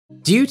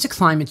Due to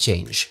climate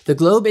change, the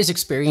globe is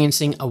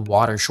experiencing a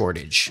water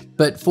shortage.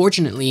 But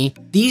fortunately,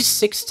 these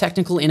 6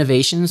 technical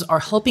innovations are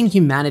helping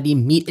humanity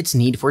meet its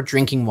need for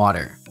drinking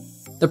water.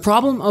 The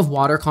problem of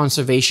water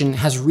conservation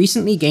has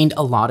recently gained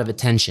a lot of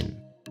attention.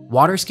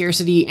 Water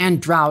scarcity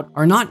and drought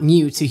are not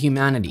new to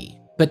humanity,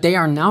 but they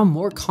are now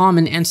more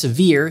common and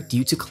severe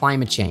due to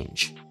climate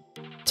change.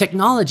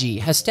 Technology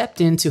has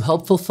stepped in to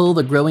help fulfill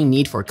the growing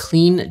need for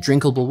clean,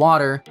 drinkable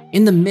water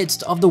in the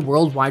midst of the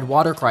worldwide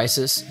water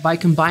crisis by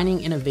combining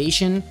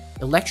innovation,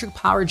 electric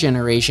power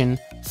generation,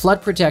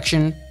 flood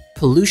protection,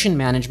 pollution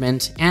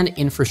management, and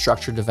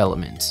infrastructure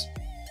development.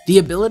 The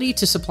ability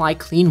to supply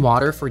clean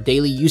water for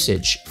daily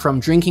usage, from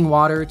drinking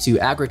water to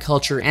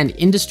agriculture and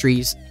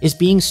industries, is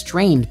being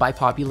strained by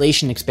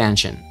population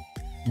expansion.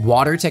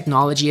 Water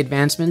technology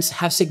advancements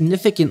have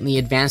significantly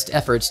advanced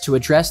efforts to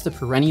address the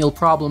perennial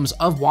problems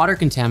of water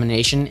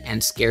contamination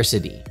and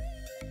scarcity.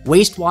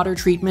 Wastewater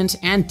treatment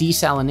and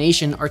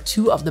desalination are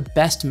 2 of the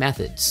best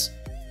methods.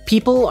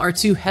 People are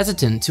too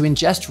hesitant to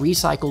ingest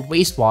recycled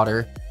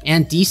wastewater,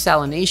 and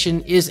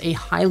desalination is a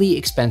highly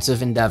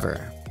expensive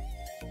endeavor.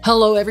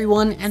 Hello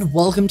everyone, and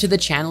welcome to the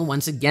channel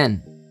once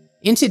again.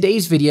 In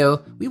today's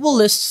video, we will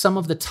list some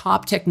of the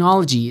top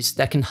technologies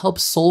that can help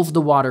solve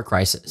the water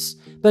crisis.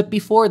 But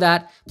before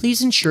that,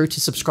 please ensure to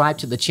subscribe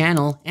to the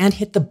channel and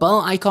hit the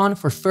bell icon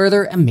for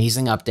further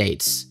amazing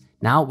updates.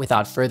 Now,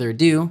 without further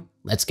ado,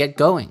 let's get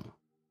going.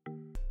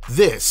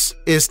 This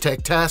is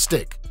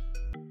Techtastic.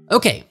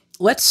 Okay,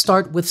 let's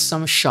start with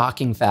some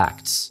shocking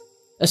facts.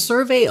 A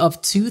survey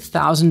of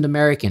 2,000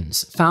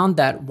 Americans found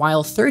that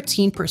while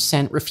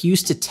 13%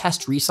 refused to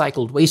test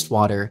recycled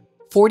wastewater,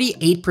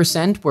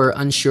 48% were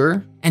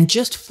unsure, and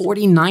just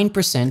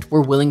 49%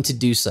 were willing to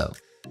do so.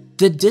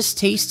 The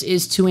distaste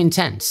is too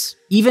intense,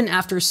 even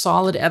after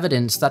solid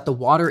evidence that the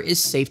water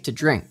is safe to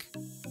drink.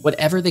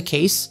 Whatever the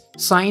case,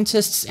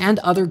 scientists and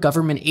other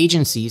government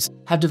agencies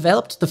have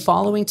developed the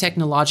following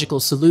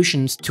technological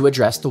solutions to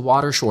address the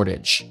water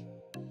shortage.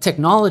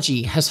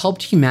 Technology has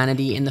helped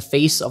humanity in the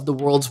face of the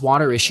world's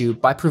water issue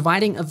by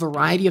providing a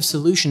variety of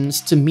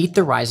solutions to meet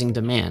the rising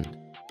demand.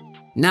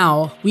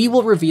 Now, we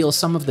will reveal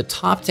some of the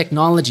top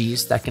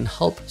technologies that can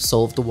help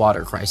solve the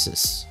water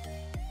crisis.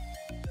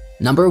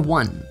 Number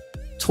 1.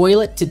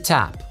 Toilet to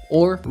tap,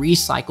 or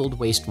recycled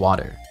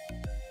wastewater.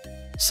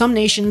 Some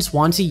nations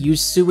want to use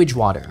sewage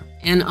water,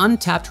 an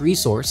untapped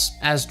resource,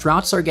 as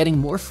droughts are getting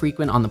more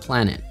frequent on the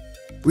planet.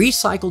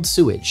 Recycled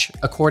sewage,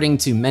 according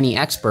to many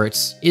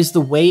experts, is the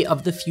way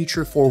of the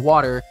future for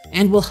water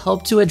and will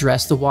help to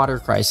address the water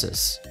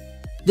crisis.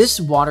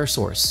 This water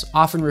source,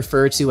 often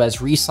referred to as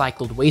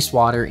recycled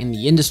wastewater in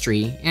the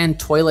industry and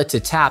toilet to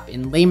tap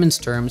in layman's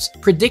terms,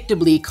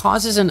 predictably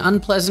causes an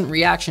unpleasant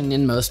reaction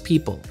in most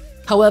people.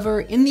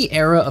 However, in the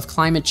era of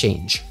climate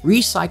change,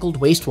 recycled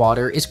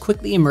wastewater is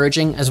quickly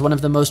emerging as one of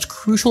the most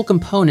crucial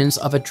components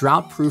of a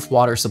drought-proof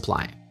water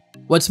supply.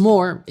 What's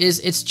more is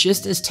it's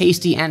just as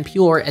tasty and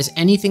pure as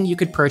anything you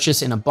could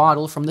purchase in a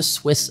bottle from the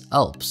Swiss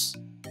Alps.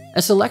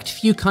 A select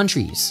few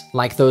countries,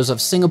 like those of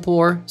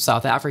Singapore,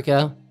 South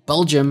Africa,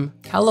 Belgium,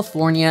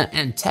 California,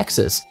 and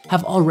Texas,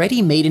 have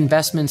already made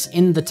investments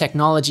in the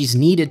technologies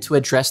needed to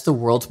address the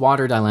world's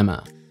water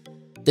dilemma.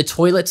 The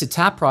Toilet to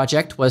Tap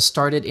project was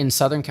started in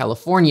Southern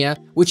California,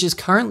 which is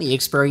currently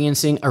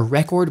experiencing a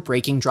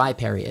record-breaking dry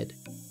period.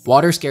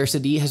 Water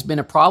scarcity has been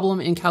a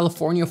problem in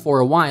California for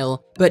a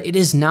while, but it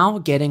is now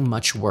getting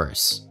much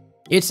worse.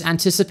 It's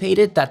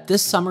anticipated that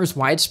this summer's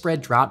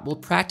widespread drought will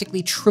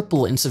practically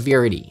triple in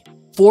severity.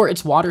 For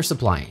its water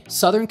supply,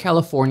 Southern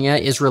California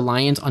is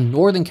reliant on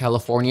Northern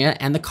California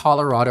and the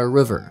Colorado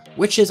River,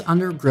 which is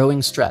under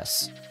growing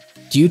stress.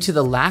 Due to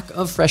the lack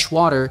of fresh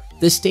water,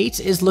 the state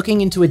is looking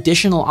into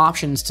additional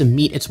options to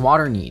meet its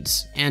water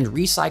needs, and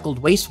recycled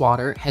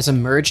wastewater has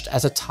emerged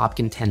as a top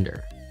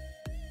contender.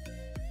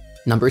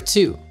 Number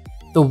 2.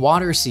 The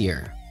water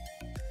seer.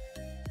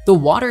 The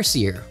water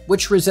seer,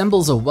 which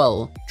resembles a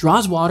well,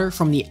 draws water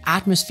from the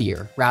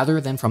atmosphere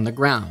rather than from the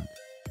ground.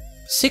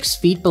 6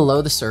 feet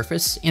below the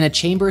surface, in a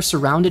chamber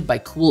surrounded by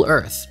cool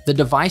earth, the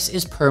device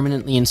is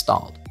permanently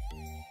installed.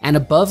 An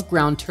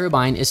above-ground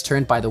turbine is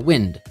turned by the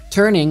wind,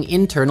 turning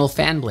internal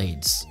fan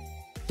blades.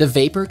 The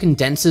vapor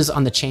condenses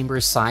on the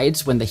chamber's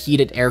sides when the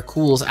heated air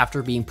cools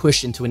after being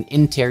pushed into an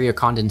interior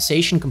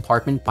condensation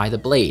compartment by the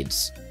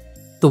blades.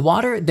 The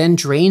water then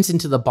drains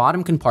into the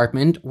bottom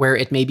compartment, where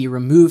it may be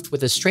removed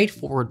with a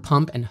straightforward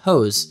pump and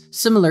hose,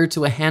 similar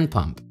to a hand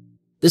pump.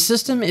 The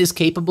system is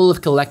capable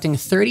of collecting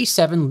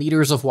 37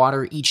 liters of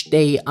water each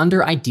day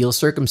under ideal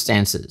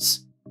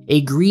circumstances.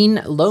 A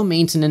green,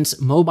 low-maintenance,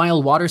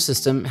 mobile water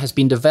system has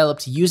been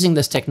developed using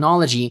this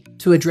technology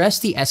to address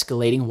the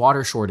escalating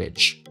water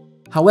shortage.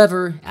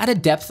 However, at a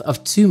depth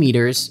of 2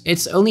 meters,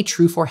 it's only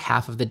true for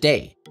half of the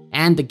day,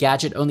 and the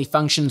gadget only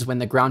functions when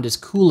the ground is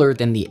cooler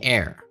than the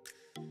air.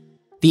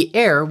 The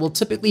air will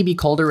typically be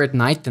colder at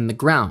night than the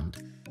ground.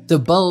 The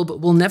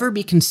bulb will never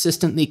be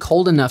consistently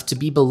cold enough to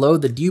be below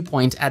the dew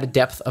point at a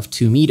depth of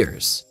 2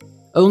 meters.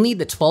 Only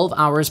the 12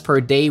 hours per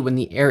day when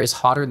the air is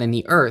hotter than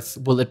the earth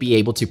will it be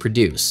able to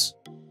produce.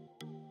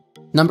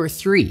 Number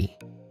 3.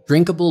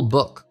 Drinkable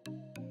book.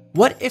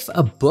 What if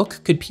a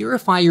book could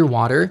purify your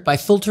water by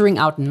filtering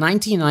out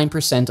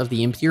 99% of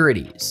the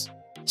impurities?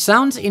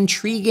 Sounds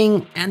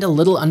intriguing and a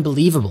little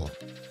unbelievable.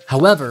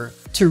 However,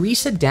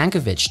 Teresa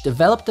Dankovich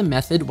developed the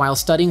method while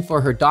studying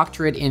for her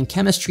doctorate in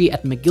chemistry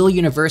at McGill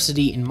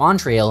University in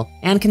Montreal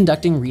and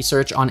conducting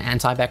research on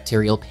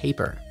antibacterial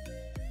paper.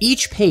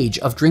 Each page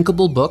of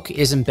drinkable book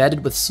is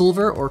embedded with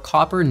silver or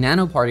copper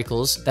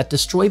nanoparticles that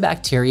destroy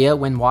bacteria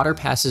when water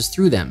passes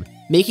through them,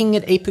 making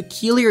it a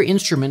peculiar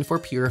instrument for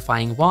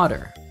purifying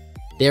water.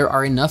 There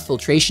are enough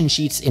filtration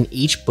sheets in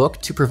each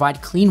book to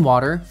provide clean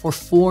water for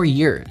 4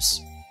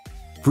 years.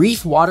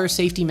 Brief water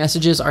safety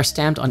messages are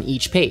stamped on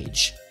each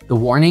page. The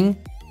warning: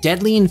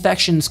 deadly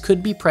infections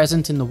could be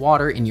present in the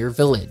water in your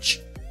village.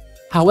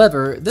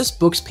 However, this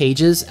book's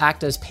pages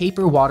act as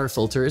paper water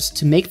filters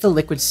to make the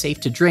liquid safe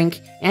to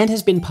drink and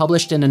has been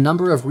published in a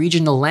number of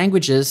regional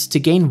languages to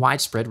gain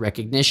widespread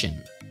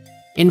recognition.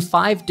 In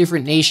 5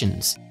 different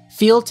nations,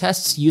 field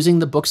tests using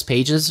the book's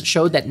pages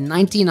showed that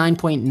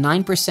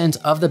 99.9%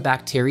 of the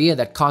bacteria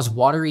that cause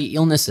watery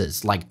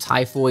illnesses like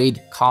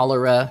typhoid,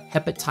 cholera,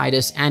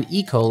 hepatitis, and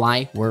E.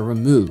 coli were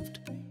removed.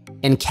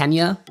 In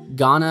Kenya,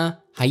 Ghana,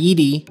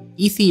 Haiti,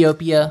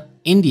 Ethiopia,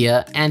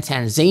 India, and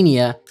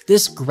Tanzania,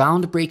 this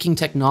groundbreaking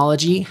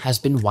technology has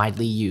been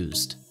widely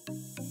used.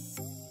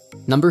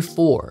 Number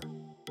 4.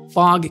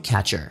 Fog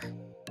catcher.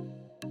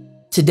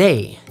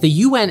 Today, the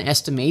UN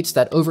estimates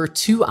that over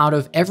 2 out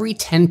of every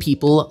 10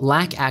 people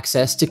lack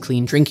access to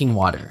clean drinking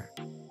water.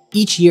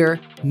 Each year,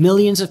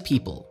 millions of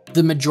people,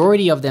 the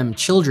majority of them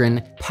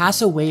children,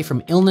 pass away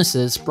from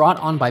illnesses brought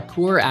on by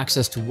poor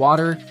access to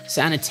water,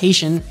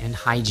 sanitation, and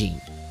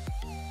hygiene.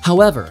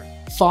 However,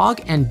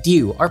 fog and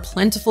dew are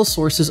plentiful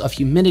sources of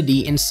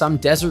humidity in some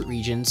desert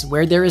regions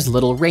where there is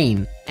little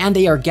rain, and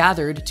they are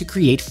gathered to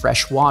create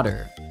fresh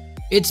water.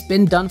 It's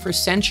been done for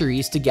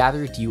centuries to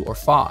gather dew or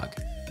fog.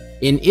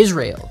 In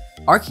Israel,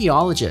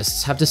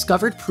 archaeologists have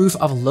discovered proof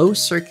of low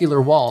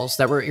circular walls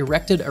that were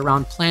erected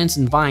around plants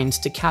and vines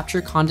to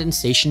capture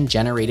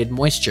condensation-generated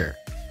moisture.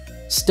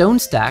 Stone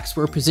stacks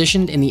were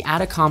positioned in the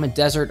Atacama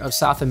Desert of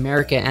South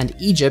America and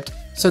Egypt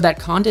so that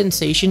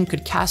condensation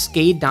could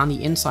cascade down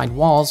the inside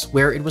walls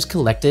where it was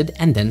collected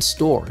and then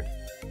stored.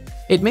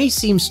 It may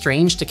seem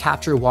strange to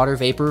capture water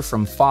vapor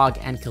from fog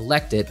and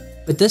collect it,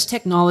 but this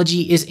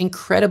technology is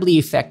incredibly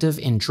effective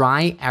in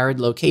dry,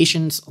 arid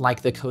locations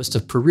like the coast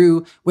of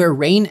Peru, where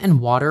rain and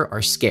water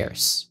are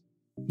scarce.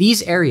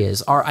 These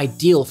areas are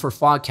ideal for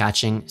fog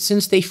catching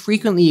since they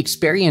frequently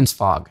experience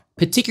fog,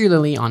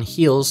 particularly on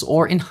hills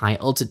or in high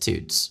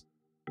altitudes.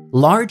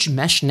 Large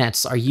mesh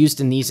nets are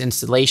used in these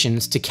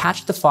installations to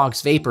catch the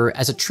fog's vapor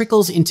as it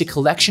trickles into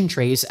collection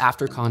trays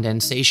after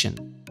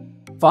condensation.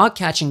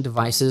 Fog-catching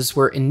devices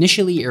were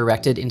initially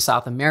erected in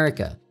South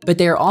America, but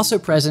they are also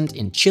present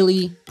in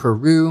Chile,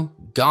 Peru,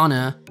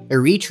 Ghana,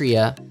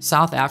 Eritrea,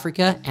 South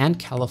Africa, and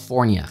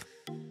California.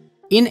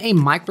 In a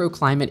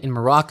microclimate in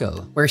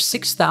Morocco, where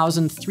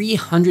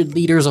 6,300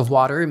 liters of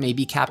water may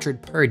be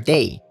captured per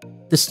day,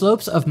 the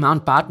slopes of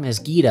Mount Bat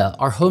Mesgida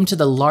are home to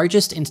the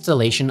largest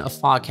installation of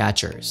fog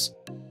catchers.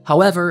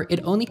 However,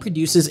 it only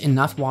produces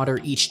enough water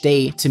each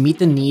day to meet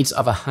the needs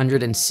of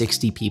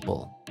 160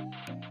 people.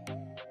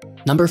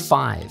 Number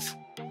 5.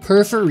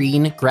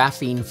 Perforine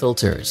graphene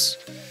filters.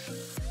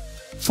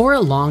 For a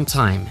long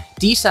time,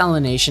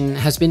 desalination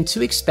has been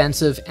too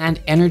expensive and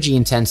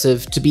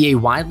energy-intensive to be a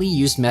widely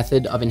used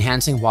method of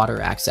enhancing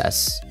water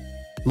access.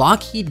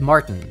 Lockheed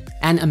Martin,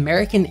 an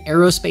American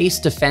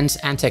aerospace, defense,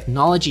 and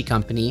technology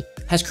company,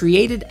 has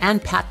created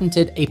and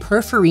patented a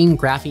perforine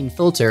graphene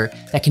filter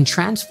that can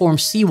transform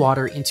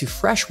seawater into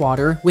fresh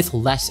water with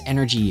less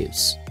energy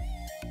use.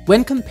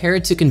 When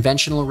compared to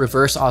conventional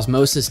reverse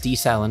osmosis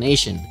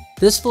desalination,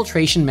 this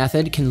filtration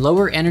method can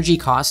lower energy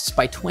costs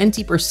by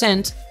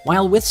 20%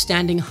 while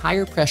withstanding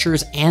higher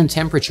pressures and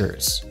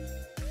temperatures.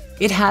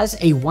 It has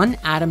a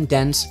 1-atom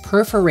dense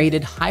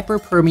perforated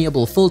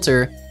hyperpermeable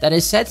filter that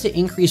is said to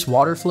increase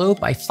water flow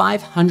by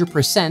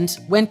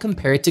 500% when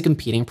compared to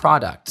competing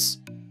products.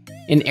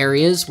 In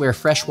areas where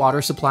fresh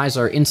water supplies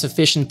are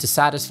insufficient to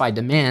satisfy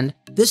demand,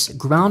 this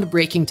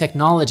groundbreaking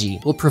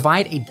technology will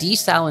provide a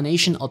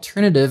desalination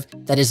alternative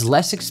that is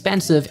less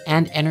expensive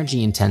and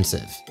energy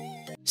intensive.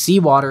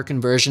 Seawater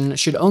conversion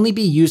should only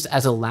be used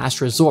as a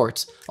last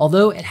resort,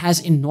 although it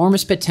has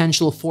enormous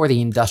potential for the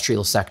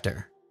industrial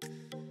sector.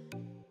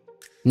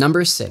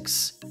 Number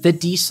 6. The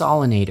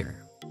desalinator.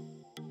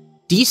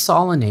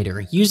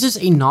 Desalinator uses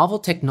a novel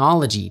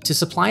technology to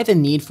supply the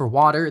need for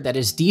water that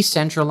is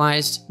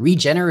decentralized,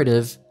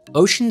 regenerative,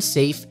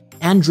 ocean-safe,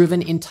 and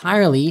driven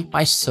entirely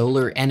by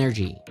solar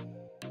energy.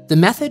 The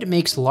method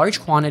makes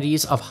large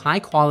quantities of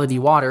high-quality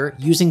water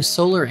using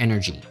solar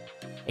energy.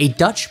 A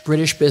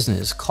Dutch-British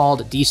business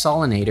called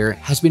Desalinator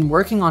has been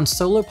working on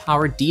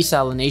solar-powered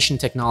desalination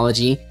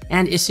technology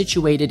and is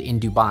situated in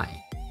Dubai.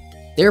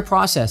 Their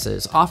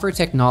processes offer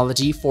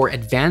technology for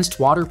advanced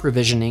water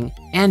provisioning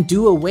and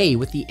do away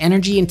with the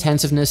energy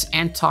intensiveness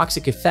and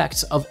toxic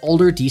effects of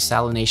older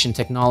desalination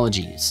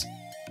technologies.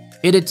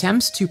 It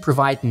attempts to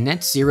provide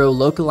net zero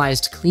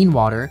localized clean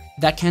water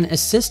that can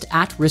assist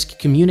at-risk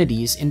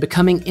communities in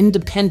becoming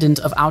independent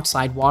of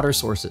outside water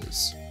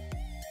sources.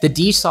 The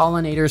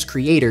desalinator's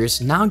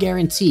creators now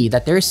guarantee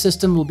that their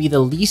system will be the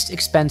least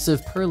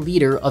expensive per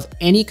liter of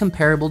any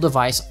comparable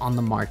device on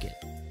the market.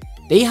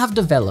 They have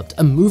developed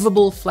a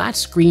movable,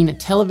 flat-screen,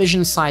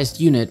 television-sized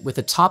unit with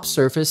a top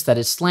surface that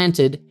is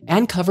slanted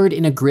and covered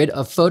in a grid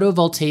of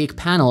photovoltaic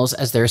panels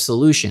as their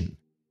solution.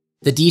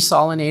 The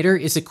desalinator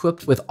is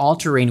equipped with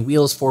all-terrain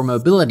wheels for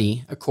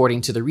mobility,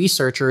 according to the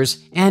researchers,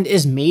 and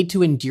is made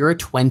to endure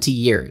 20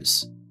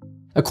 years.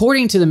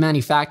 According to the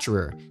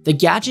manufacturer, the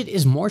gadget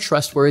is more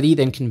trustworthy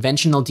than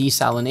conventional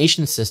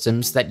desalination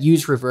systems that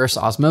use reverse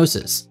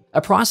osmosis,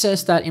 a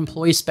process that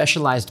employs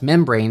specialized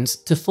membranes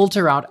to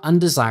filter out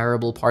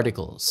undesirable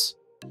particles.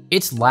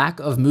 Its lack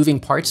of moving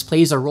parts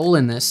plays a role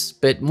in this,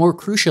 but more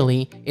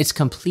crucially, its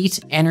complete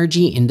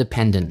energy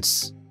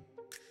independence.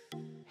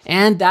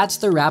 And that's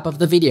the wrap of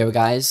the video,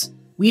 guys.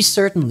 We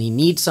certainly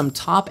need some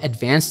top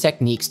advanced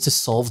techniques to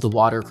solve the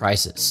water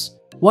crisis.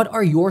 What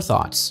are your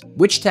thoughts?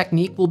 Which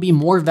technique will be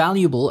more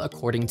valuable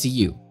according to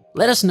you?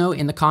 Let us know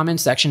in the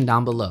comments section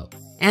down below.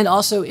 And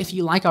also, if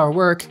you like our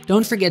work,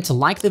 don't forget to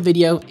like the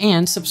video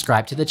and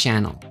subscribe to the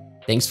channel.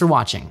 Thanks for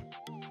watching.